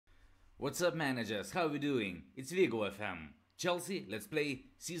What's up, managers? How are we doing? It's Vigo FM. Chelsea, let's play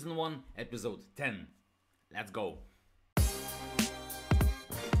Season 1, Episode 10. Let's go.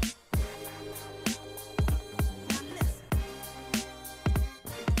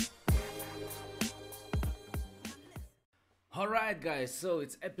 Alright guys, so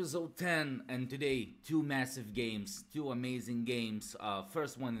it's episode 10 and today two massive games, two amazing games.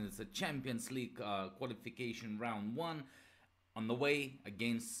 First one is a Champions League qualification round 1 on the way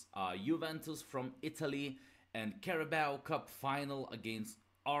against Juventus from Italy, and Carabao Cup final against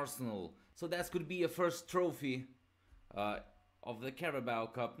Arsenal. So that could be a first trophy of the Carabao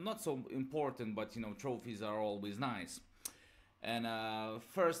Cup. Not so important, but you know, trophies are always nice. And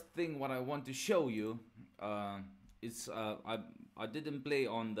first thing what I want to show you it's I didn't play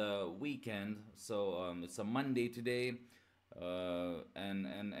on the weekend, so it's a Monday today,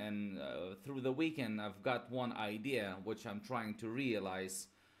 and through the weekend I've got one idea which I'm trying to realize.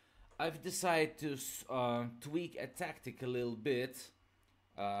 I've decided to tweak a tactic a little bit,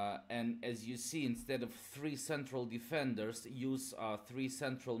 and as you see, instead of 3 central defenders, use 3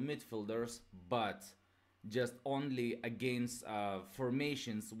 central midfielders, but just only against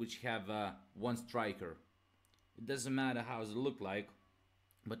formations which have 1 striker. It doesn't matter how it look like,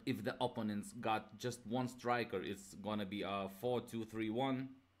 but if the opponents got just 1 striker, it's gonna be a 4-2-3-1,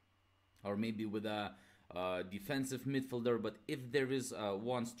 or maybe with a defensive midfielder. But if there is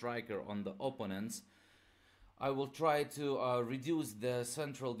 1 striker on the opponents, I will try to reduce the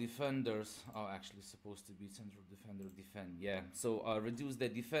central defenders. Oh, actually supposed to be central defender defend. Yeah, so reduce the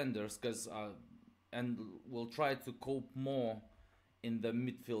defenders, cause and we'll try to cope more in the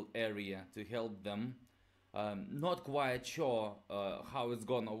midfield area to help them. Not quite sure how it's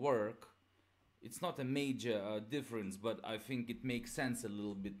gonna work. It's not a major difference, but I think it makes sense a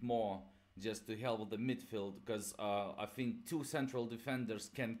little bit more just to help the midfield, because I think 2 central defenders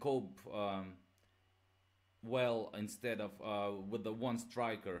can cope well instead of with the 1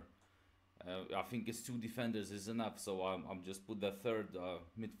 striker. I think it's 2 defenders is enough, so I'm just put the 3rd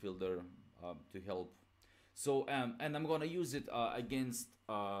midfielder to help. So and I'm gonna use it against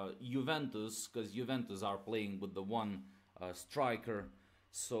Juventus, because Juventus are playing with the 1 striker.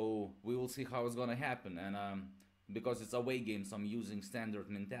 So we will see how it's gonna happen. And because it's away game, so I'm using standard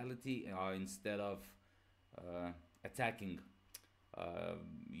mentality instead of attacking.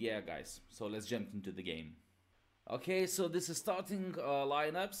 Yeah, guys. So let's jump into the game. Okay, so this is starting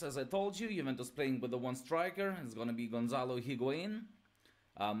lineups. As I told you, Juventus playing with the 1 striker. It's gonna be Gonzalo Higuain,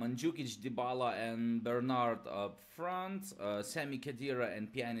 Mandzukic, Dybala and Bernard up front, Sami Khedira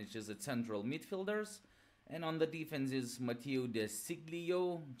and Pjanic as the central midfielders, and on the defense is Matteo De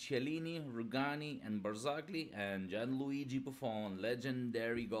Sciglio, Chiellini, Rugani and Barzagli, and Gianluigi Buffon,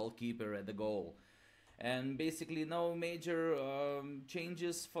 legendary goalkeeper, at the goal. And basically no major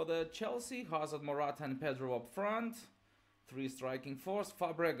changes for the Chelsea. Hazard, Morata and Pedro up front. 3 striking force.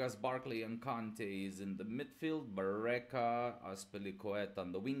 Fabregas, Barkley and Kante is in the midfield. Barreca, Azpilicueta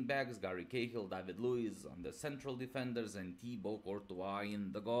on the wing backs. Gary Cahill, David Luiz on the central defenders, and Thibaut Courtois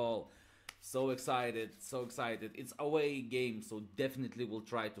in the goal. So excited, so excited. It's away game, so definitely we'll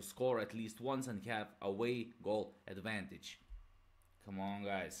try to score at least once and have away goal advantage. Come on,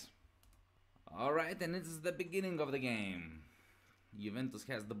 guys. Alright, and this is the beginning of the game. Juventus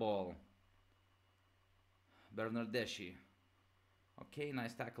has the ball. Bernardeschi. Okay,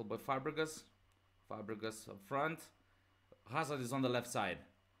 nice tackle by Fabregas. Fabregas up front. Hazard is on the left side.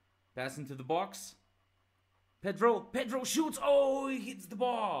 Pass into the box. Pedro shoots. Oh, he hits the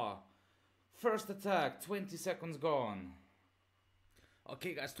ball. First attack, 20 seconds gone.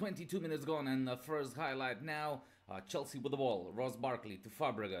 Okay, guys, 22 minutes gone, and the first highlight now. Chelsea with the ball. Ross Barkley to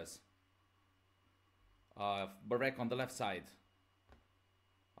Fabregas. Barek on the left side.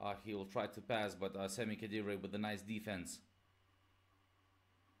 He will try to pass, but Sami Khedira with a nice defense.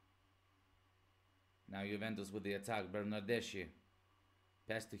 Now Juventus with the attack. Bernardeschi.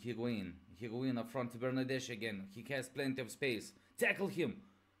 Pass to Higuain. Higuain up front to Bernardeschi again. He has plenty of space. Tackle him.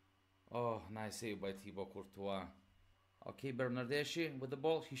 Oh, nice save by Thibaut Courtois. Okay, Bernardeschi with the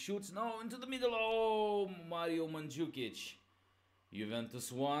ball. He shoots. No, into the middle. Oh, Mario Mandzukic.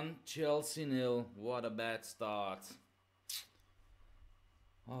 Juventus 1, Chelsea 0. What a bad start.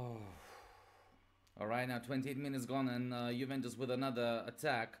 Oh. Alright, now 28 minutes gone, and Juventus with another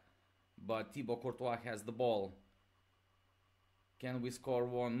attack. But Thibaut Courtois has the ball. Can we score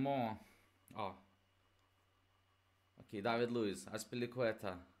one more? Oh. Okay, David Luiz,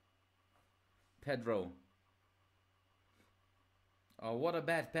 Azpilicueta. Pedro. Oh, what a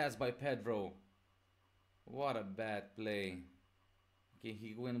bad pass by Pedro. What a bad play. Okay,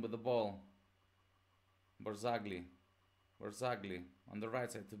 Higuain with the ball. Barzagli. Barzagli on the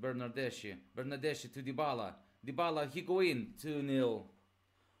right side to Bernardeschi. Bernardeschi to Dybala. Dybala, Higuain, 2-0.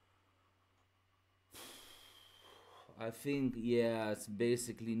 I think, yeah, it's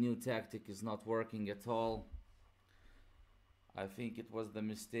basically new tactic is not working at all. I think it was the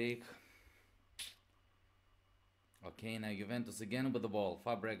mistake. Okay, now Juventus again with the ball.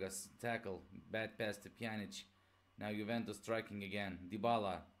 Fabregas, tackle, bad pass to Pjanic. Now Juventus striking again.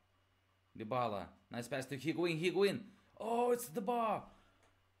 Dybala. Dybala, nice pass to Higuain. Higuain. Oh, it's the bar.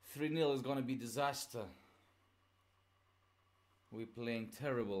 3-0 is gonna be disaster. We're playing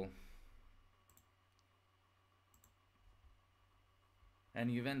terrible. And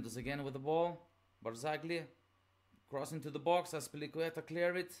Juventus again with the ball. Barzagli. Cross into the box. Azpilicueta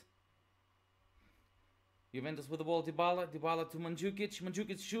clear it. Juventus with the ball. Dybala. Dybala to Mandzukic.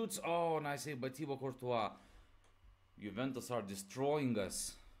 Mandzukic shoots. Oh, nice save by Thibaut Courtois. Juventus are destroying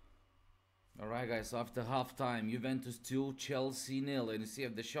us. Alright guys, after half time, Juventus 2, Chelsea 0. And you see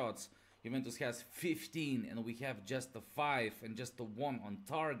the shots. Juventus has 15 and we have just the 5 and just the 1 on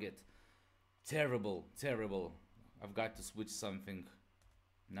target. Terrible, terrible. I've got to switch something.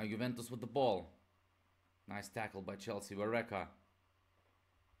 Now Juventus with the ball. Nice tackle by Chelsea. Vareka.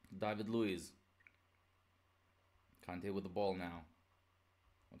 David Luiz. Kante with the ball now.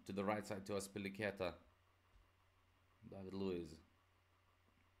 Up to the right side to Azpilicueta. David Luiz.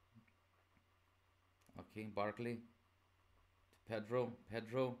 Okay, Barkley. To Pedro.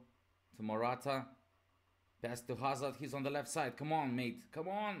 Pedro. To Morata. Pass to Hazard. He's on the left side. Come on, mate. Come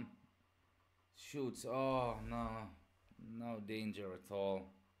on. Shoots. Oh, no. No danger at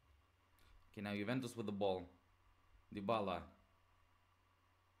all. Okay, now Juventus with the ball. Dybala.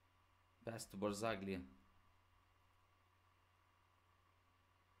 Pass to Barzagli.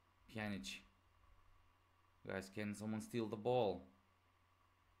 Pjanic. Guys, can someone steal the ball?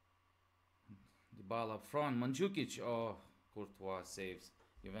 Dybala up front. Mandzukic. Oh, Courtois saves.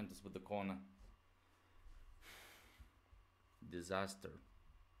 Juventus with the corner. Disaster.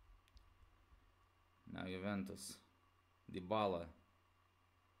 Now Juventus. Dybala.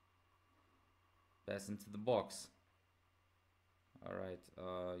 Pass into the box. Alright,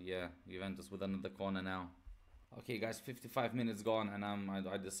 yeah, Juventus with another corner now. Okay guys, 55 minutes gone and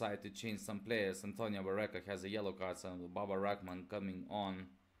I decided to change some players. Antonio Barreca has a yellow card, so Baba Rahman coming on.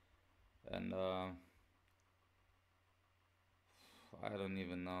 And I don't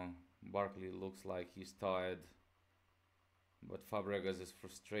even know. Barkley looks like he's tired. But Fabregas is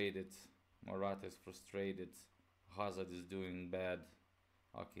frustrated. Morata is frustrated. Hazard is doing bad.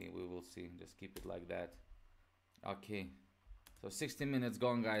 Okay, we will see. Just keep it like that. Okay. So 16 minutes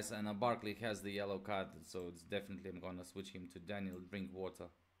gone, guys, and Barkley has the yellow card. So it's definitely I'm gonna switch him to Daniel Drinkwater.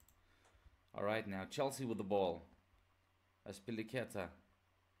 Alright, now Chelsea with the ball. Azpilicueta.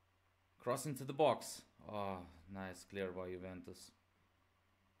 Cross into the box. Oh, nice clear by Juventus.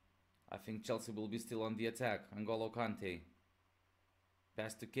 I think Chelsea will be still on the attack. N'Golo Kante.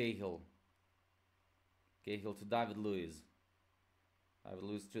 Pass to Cahill. Cahill to David Luiz. David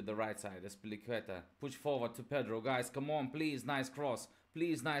Luiz to the right side. Azpilicueta. Push forward to Pedro. Guys, come on, please. Nice cross.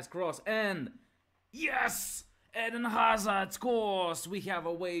 Please, nice cross. And yes! Eden Hazard scores. We have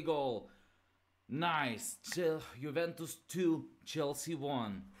away goal. Nice. Juventus 2, Chelsea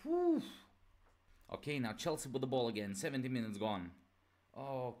 1. Whew. Okay, now Chelsea with the ball again. 70 minutes gone.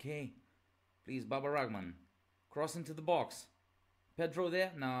 Okay. Please, Baba Rahman. Cross into the box. Pedro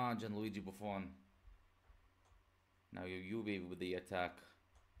there? Nah, Gianluigi Buffon. Now Juve with the attack.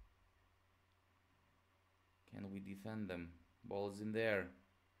 Can we defend them? Ball is in there.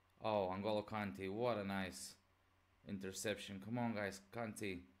 Oh, N'Golo Kante. What a nice interception. Come on, guys.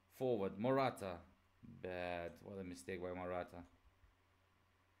 Kante. Forward. Morata. Bad. What a mistake by Morata.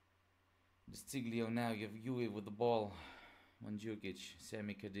 Stiglio now. You have Juve with the ball. Mandzukic.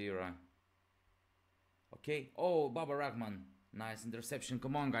 Sami Khedira. Okay. Oh, Baba Rahman. Nice interception.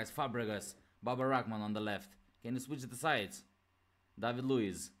 Come on, guys. Fabregas. Baba Rahman on the left. Can you switch the sides? David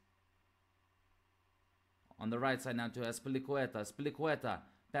Luiz. On the right side now to Azpilicueta. Azpilicueta.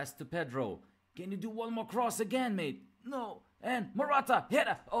 Pass to Pedro. Can you do one more cross again, mate? No. And Morata.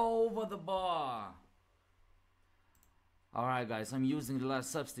 Header. Over the bar. Alright, guys. I'm using the last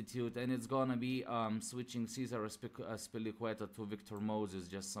substitute. And it's gonna be switching Cesar Azpilicueta to Victor Moses.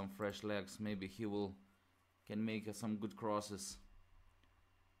 Just some fresh legs. Maybe he can make some good crosses.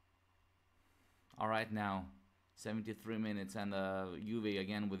 Alright, now. 73 minutes and Juve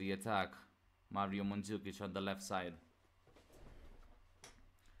again with the attack. Mario Mandzukic on the left side.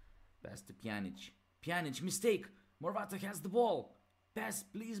 Pass to Pjanic. Pjanic, mistake. Morata has the ball. Pass,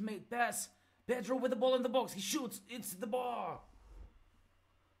 please, mate, pass. Pedro with the ball in the box. He shoots. It's the bar.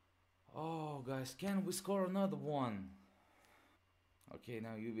 Oh, guys, can we score another one? Okay,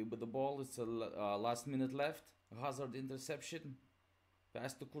 now Juve with the ball. It's a last minute left. Hazard interception.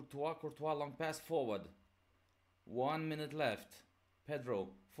 Pass to Courtois. Courtois long pass forward. 1 minute left. Pedro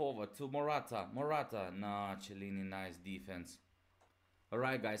forward to Morata. Morata. Nah, Cellini, nice defense.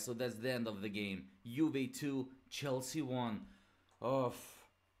 Alright guys, so that's the end of the game. Juve 2, Chelsea 1. Oh,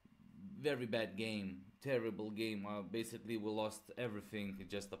 very bad game. Terrible game. Basically we lost everything.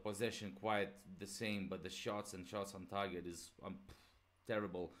 Just the possession quite the same, but the shots and shots on target is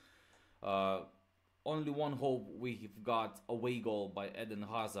terrible. Only one hope, we've got away goal by Eden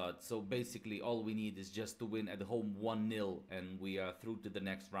Hazard. So basically all we need is just to win at home 1-0 and we are through to the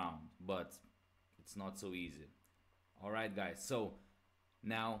next round. But it's not so easy. Alright guys, so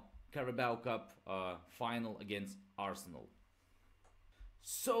now Carabao Cup final against Arsenal.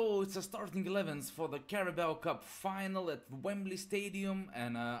 So it's a starting 11s for the Carabao Cup final at Wembley Stadium,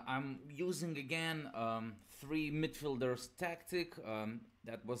 and I'm using again 3 midfielders tactic.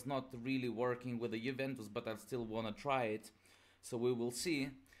 That was not really working with the Juventus, but I still want to try it. So we will see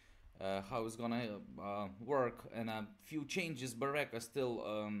how it's gonna work. And a few changes. Barreca still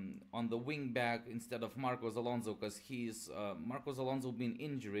on the wing back instead of Marcos Alonso, because he's Marcos Alonso been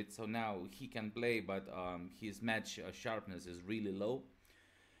injured, so now he can play, but his match sharpness is really low.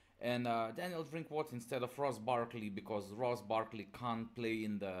 And Daniel Drinkwater instead of Ross Barkley, because Ross Barkley can't play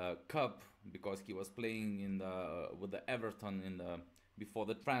in the cup because he was playing in the with the Everton in the before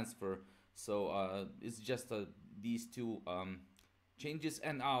the transfer. So it's just these two changes.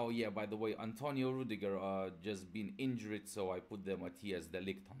 And oh yeah, by the way, Antonio Rudiger just been injured, so I put the Matthias de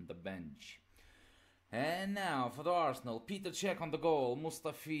Ligt on the bench. And now for the Arsenal, Peter Cech on the goal,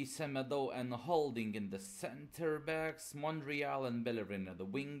 Mustafi, Semedo and Holding in the center backs, Monreal and Bellerin at the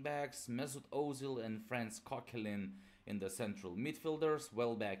wing backs, Mesut Ozil and Franz Coquelin in the central midfielders,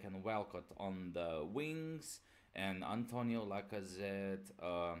 Welbeck and Walcott on the wings, and Antonio Lacazette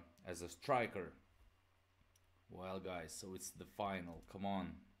as a striker. Well guys, so it's the final, come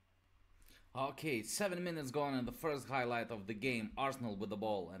on. Okay, 7 minutes gone and the first highlight of the game. Arsenal with the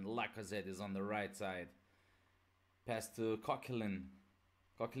ball and Lacazette is on the right side. Pass to Coquelin.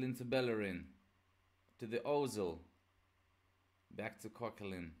 Coquelin to Bellerin. To the Ozil. Back to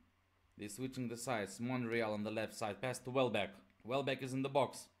Coquelin. They're switching the sides. Monreal on the left side. Pass to Welbeck. Welbeck is in the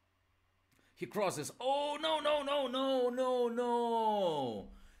box. He crosses. Oh, no, no, no, no, no, no.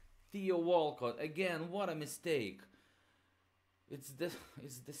 Theo Walcott. Again, what a mistake. It's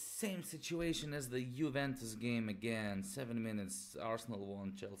the same situation as the Juventus game again. 7 minutes, Arsenal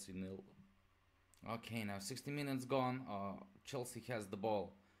 1, Chelsea 0. Okay, now 60 minutes gone. Chelsea has the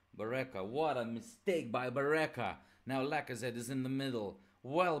ball. Barreca, what a mistake by Barreca. Now Lacazette is in the middle.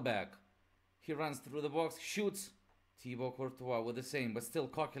 Welbeck, he runs through the box, shoots. Thibaut Courtois with the same, but still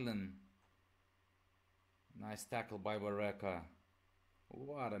Coquelin. Nice tackle by Barreca.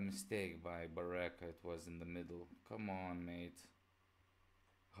 What a mistake by Barreca. It was in the middle. Come on, mate.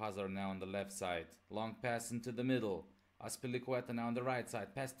 Hazard now on the left side. Long pass into the middle. Azpilicueta now on the right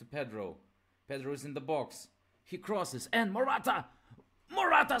side. Pass to Pedro. Pedro is in the box. He crosses. And Morata!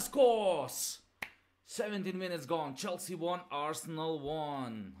 Morata scores! 17 minutes gone. Chelsea 1, Arsenal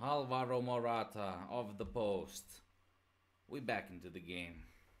 1. Alvaro Morata off the post. We're back into the game.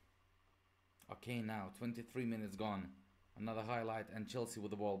 Okay, now 23 minutes gone. Another highlight and Chelsea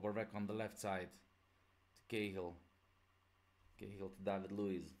with the ball. Barreca on the left side. To Cahill. Cahill to David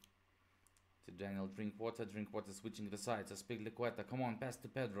Luiz. To Daniel Drinkwater. Drinkwater switching the sides. Azpilicueta. Come on, pass to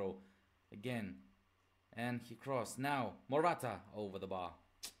Pedro. Again. And he crossed. Now, Morata over the bar.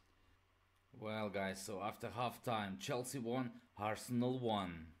 Well, guys, so after half-time, Chelsea won, Arsenal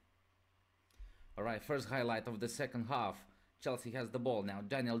won. Alright, first highlight of the second half. Chelsea has the ball now.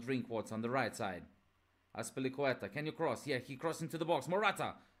 Daniel Drinkwater on the right side. Azpilicueta, can you cross? Yeah, he crossed into the box.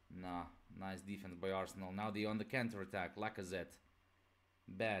 Morata! Nah, nice defense by Arsenal. Now they on the counter-attack. Lacazette.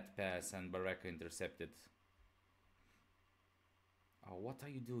 Bad pass and Barreca intercepted. Oh, what are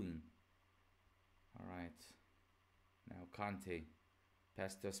you doing? Alright. Now Kante.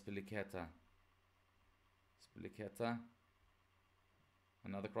 Pass to Azpilicueta. Azpilicueta.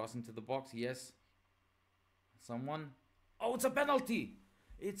 Another cross into the box. Yes. Someone. Oh, it's a penalty!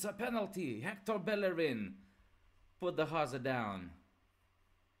 It's a penalty. Hector Bellerin put the Hazard down.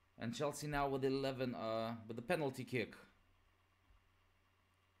 And Chelsea now with 11 with the penalty kick.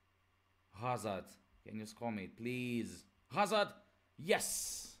 Hazard, can you score me, please? Hazard,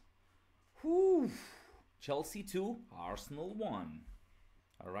 yes. Whew. Chelsea 2, Arsenal 1.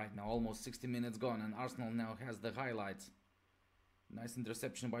 Alright, now almost 60 minutes gone and Arsenal now has the highlights. Nice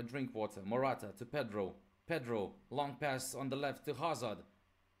interception by Drinkwater. Morata to Pedro. Pedro, long pass on the left to Hazard.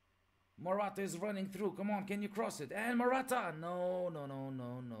 Morata is running through. Come on, can you cross it? And Morata! No, no, no,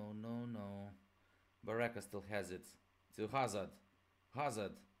 no, no, no, no. Baraka still has it. To Hazard.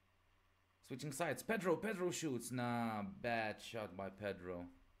 Hazard. Switching sides. Pedro shoots. Nah, bad shot by Pedro.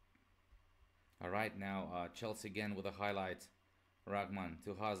 Alright, now Chelsea again with a highlight. Ragman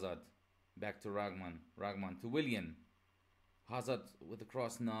to Hazard. Back to Ragman. Ragman to Willian. Hazard with the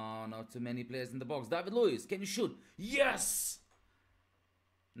cross. No, not too many players in the box. David Luiz, can you shoot? Yes!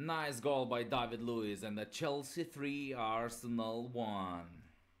 Nice goal by David Luiz. And the Chelsea 3, Arsenal 1.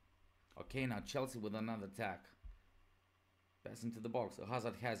 Okay, now Chelsea with another attack. Passing to the box.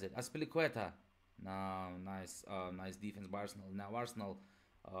 Hazard has it. Azpilicueta. No, nice defense by Arsenal. Now Arsenal,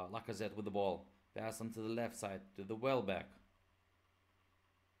 Lacazette with the ball. Pass onto the left side to the Welbeck.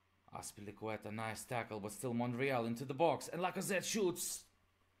 Azpilicueta, nice tackle, but still Monreal into the box. And Lacazette shoots.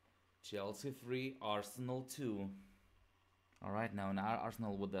 Chelsea 3, Arsenal 2. Alright, now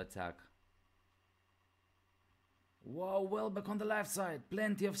Arsenal with the attack. Wow, Welbeck on the left side.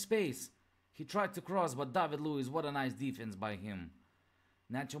 Plenty of space. He tried to cross, but David Luiz, what a nice defense by him.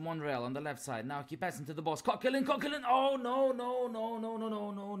 Nacho Monreal on the left side. Now he passes into the box. Coquelin. Oh, no, no, no, no, no,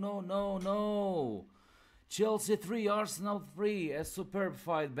 no, no, no, no, no. Chelsea 3, Arsenal 3. A superb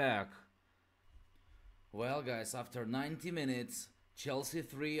fight back. Well, guys, after 90 minutes, Chelsea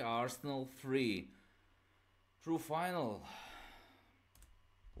 3, Arsenal 3. True final.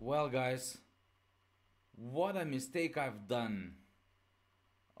 Well, guys, what a mistake I've done.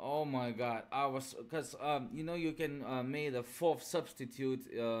 Oh my god, because you know, you can make a fourth substitute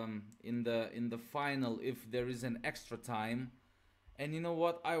in the final if there is an extra time. And you know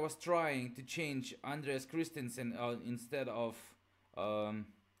what, I was trying to change Andreas Christensen instead of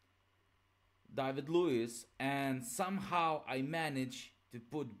David Luiz, and somehow I managed to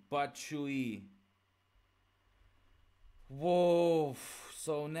put Batshuayi. Whoa,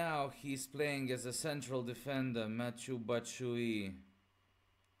 so now he's playing as a central defender, Mathieu Batshuayi.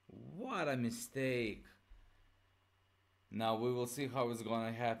 What a mistake. Now we will see how it's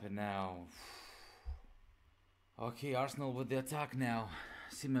gonna happen now. Okay, Arsenal with the attack now.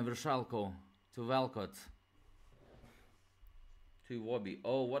 Sime Vršalko to Walcott. To Iwobi.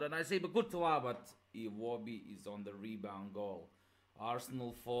 Oh, what a nice save, but Courtois, but Iwobi is on the rebound goal.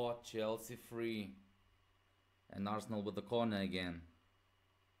 Arsenal 4, Chelsea 3. And Arsenal with the corner again.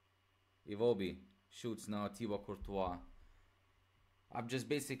 Iwobi shoots now, Thibaut Courtois. I've just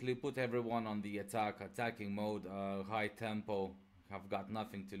basically put everyone on the attacking mode, high tempo. I've got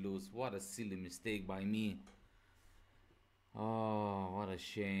nothing to lose. What a silly mistake by me. Oh, what a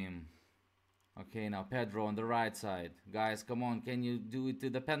shame. Okay, now Pedro on the right side. Guys, come on, can you do it to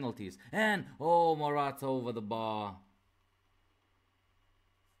the penalties? And, oh, Morata over the bar.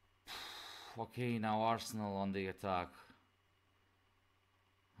 Okay, now Arsenal on the attack.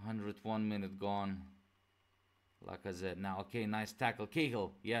 101 minute gone. Lacazette now. Okay, nice tackle.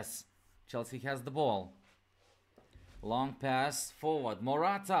 Cahill, yes. Chelsea has the ball. Long pass forward.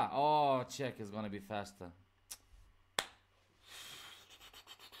 Morata. Oh, check is going to be faster.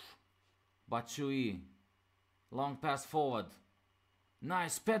 Batshuayi. Long pass forward.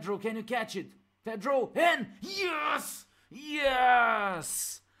 Nice. Pedro, can you catch it? Pedro, and yes!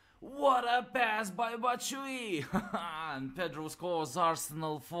 Yes! What a pass by Batshuayi. And Pedro scores.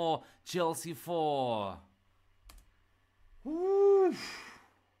 Arsenal 4, Chelsea 4. Woo.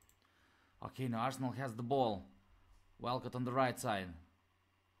 Okay, now Arsenal has the ball. Walcott on the right side.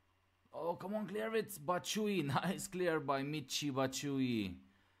 Oh, come on, clear it. Batshuayi. Nice clear by Michy Batshuayi.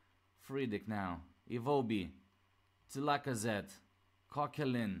 Friedrich now. Iwobi. To Lacazette.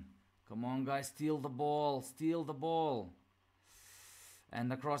 Coquelin. Come on, guys. Steal the ball. Steal the ball.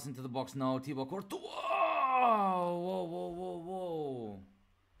 And across into the box now. Thibaut Courtois. Whoa, whoa, whoa, whoa.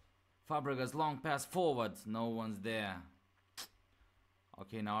 Fabregas long pass forward. No one's there.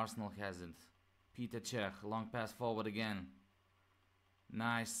 Okay, now Arsenal has it. Peter Cech, long pass forward again.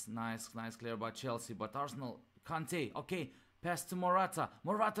 Nice clear by Chelsea, but Arsenal, Kante, okay, pass to Morata.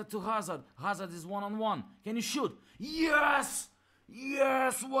 Morata to Hazard. Hazard is one-on-one. Can you shoot? Yes!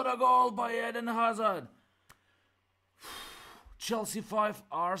 Yes, what a goal by Eden Hazard. Chelsea 5,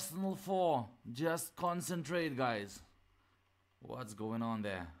 Arsenal 4. Just concentrate, guys. What's going on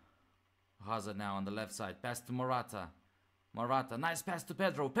there? Hazard now on the left side. Pass to Morata. Morata, nice pass to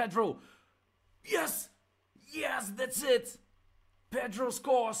Pedro. Pedro! Yes! Yes, that's it! Pedro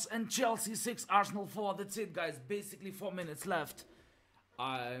scores and Chelsea 6, Arsenal 4. That's it, guys. Basically 4 minutes left.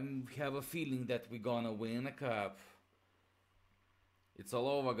 I have a feeling that we're gonna win a cup. It's all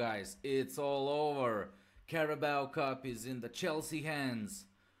over, guys. It's all over. Carabao Cup is in the Chelsea hands.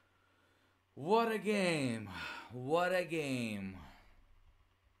 What a game. What a game.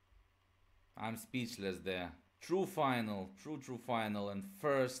 I'm speechless there. True final, true final, and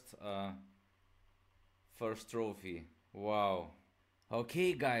first trophy. Wow.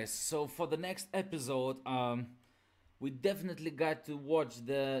 Okay, guys. So for the next episode, we definitely got to watch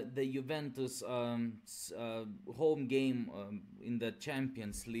the Juventus home game in the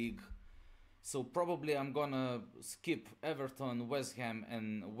Champions League. So probably I'm gonna skip Everton, West Ham,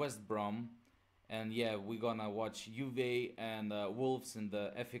 and West Brom, and yeah, we're gonna watch Juve and Wolves in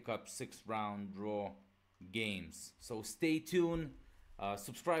the FA Cup sixth round draw games. So stay tuned.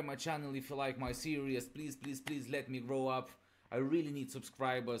 Subscribe my channel if you like my series. Please let me grow up. I really need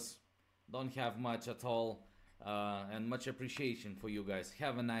subscribers. Don't have much at all. And much appreciation for you guys.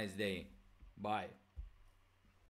 Have a nice day. Bye.